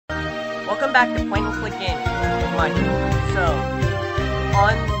Welcome back to Point and Click Gaming. Mind you. So,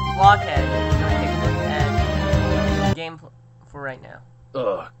 on Blockhead, we're going to take a look at the game for right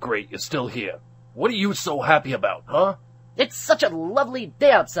now. Great, you're still here. What are you so happy about, huh? It's such a lovely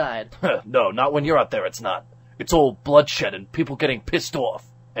day outside. No, not when you're out there, it's not. It's all bloodshed and people getting pissed off.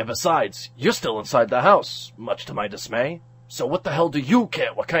 And besides, you're still inside the house, much to my dismay. So what the hell do you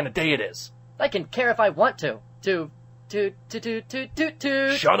care what kind of day it is? I can care if I want to.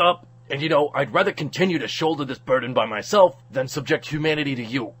 Shut up! And you know, I'd rather continue to shoulder this burden by myself than subject humanity to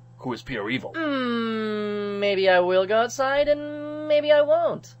you, who is pure evil. Maybe I will go outside and maybe I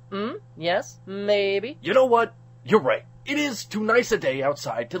won't. Yes? Maybe? You know what? You're right. It is too nice a day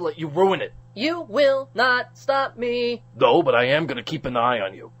outside to let you ruin it. You will not stop me. No, but I am gonna keep an eye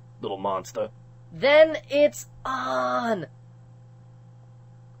on you, little monster. Then it's on.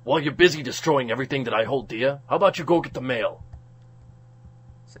 While you're busy destroying everything that I hold dear, how about you go get the mail?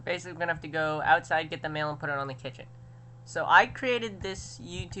 So basically, we're going to have to go outside, get the mail, and put it on the kitchen. So I created this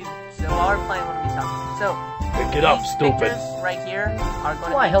YouTube, so while we're playing, what are we talking? So, Pick it up, these stupid. pictures right here are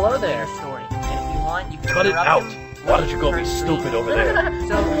going Why, to be hello the there. story. And if you want, you can Cut it interrupt out. him. Why don't you go be stupid over there?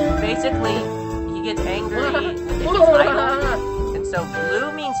 So basically, he gets angry if he's idle. And so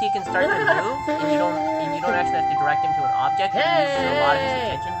blue means he can start to move, and you don't actually have to direct him to an object. You use a lot of his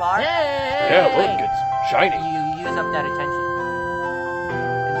attention bar. Yeah, look, it's shiny. You use up that attention.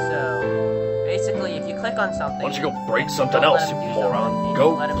 And so basically, if you click on something, Why don't you go break something else, you moron?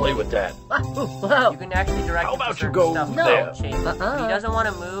 Go play with that. You can actually direct How him to about you certain go stuff there? called chase. He doesn't want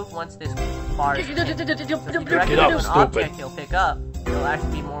to move once this bar is hit. So if you direct Pick him it to up, an stupid. object he'll pick up, he'll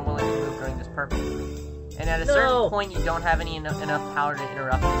actually be more willing to move during this purpose. And at a certain point, you don't have enough power to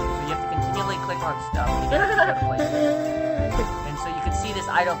interrupt him, so you have to continually click on stuff to get him to go to places. And so you can see this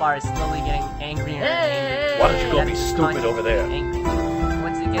idle bar is slowly getting angrier and angrier. Why don't you go And be that's stupid over there? Angry.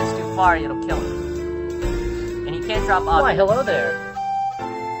 Once it gets too far, it'll kill him. And he can't drop objects. Why, hello there.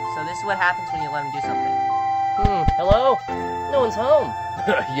 So this is what happens when you let him do something. Hello? No one's home.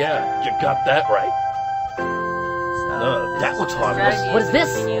 Yeah, you got that right. So that this looks the harmless. strategy What is to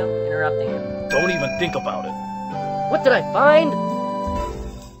this? Continue interrupting him. Don't even think about it. What did I find?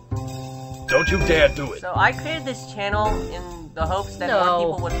 Don't you dare do it. So I created this channel in the hopes that No. more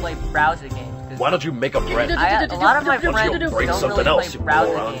people would play browser games. Why don't you make a friend? A lot of my Why don't friends you don't break really something play else, you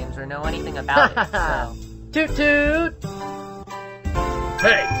browser moron? games or know anything about it. So Toot toot.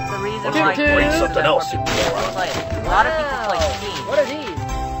 Hey, the reason why don't why you break I created something that else, more you people moron? play it. A lot of people play Steam. What are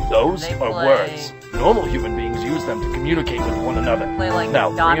these? those They are play- words. Normal human beings use them to communicate with one another. Play like Now,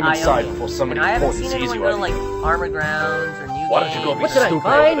 bring him .io inside games. before somebody And I haven't important seen sees anyone you go to at like you. Armor Grounds or New Why don't you go be What did I stupid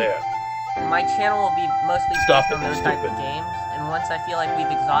find? over there? My channel will be mostly Stop based on it, those you type of stupid. games, and once I feel like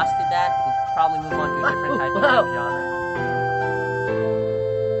we've exhausted that, we'll probably move on to a different type of game genre.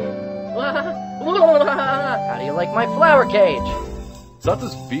 How do you like my flower cage? That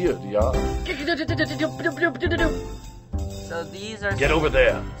is weird, yeah. So these are Get over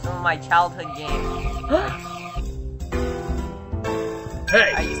there. some of my childhood games. I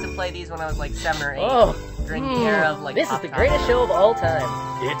Hey, used to play these when I was like 7 or 8, Oh, during the era of like this is Pop the Top. greatest show of all time.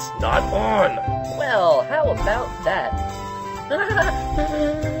 it's not on. Well, how about that?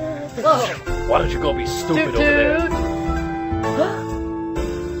 Whoa. Why don't you go be stupid Toot over there? toot.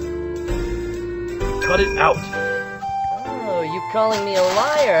 Cut it out. Oh, you calling me a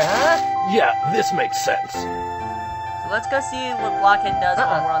liar, huh? Yeah, this makes sense. So let's go see what Blockhead does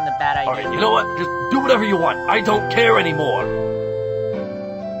while we're on the bad idea. Alright, you know what? Just do whatever you want. I don't care anymore.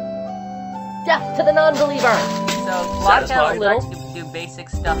 Death to the non-believer. So Blockhead Satisfied? will start to do basic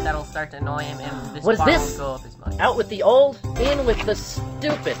stuff that'll start to annoy him, and this What is bar this? won't go up as much. Out with the old, in with the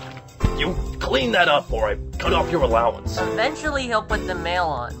stupid. You clean that up or I cut off your allowance. Eventually he'll put the mail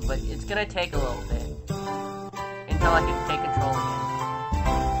on, but it's gonna take a little bit until I can take control again.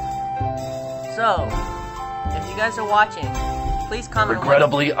 So, if you guys are watching, please comment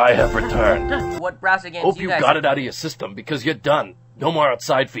Regrettably, I have returned. what browser games Hope you you guys got it out of your system because you're done. No more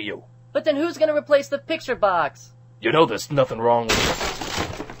outside for you. But then who's gonna replace the picture box? You know there's nothing wrong with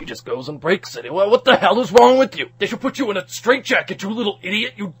it. He just goes and breaks it. Well, what the hell is wrong with you? They should put you in a straitjacket, you little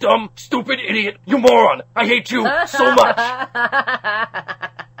idiot, you dumb, stupid idiot, you moron. I hate you so much.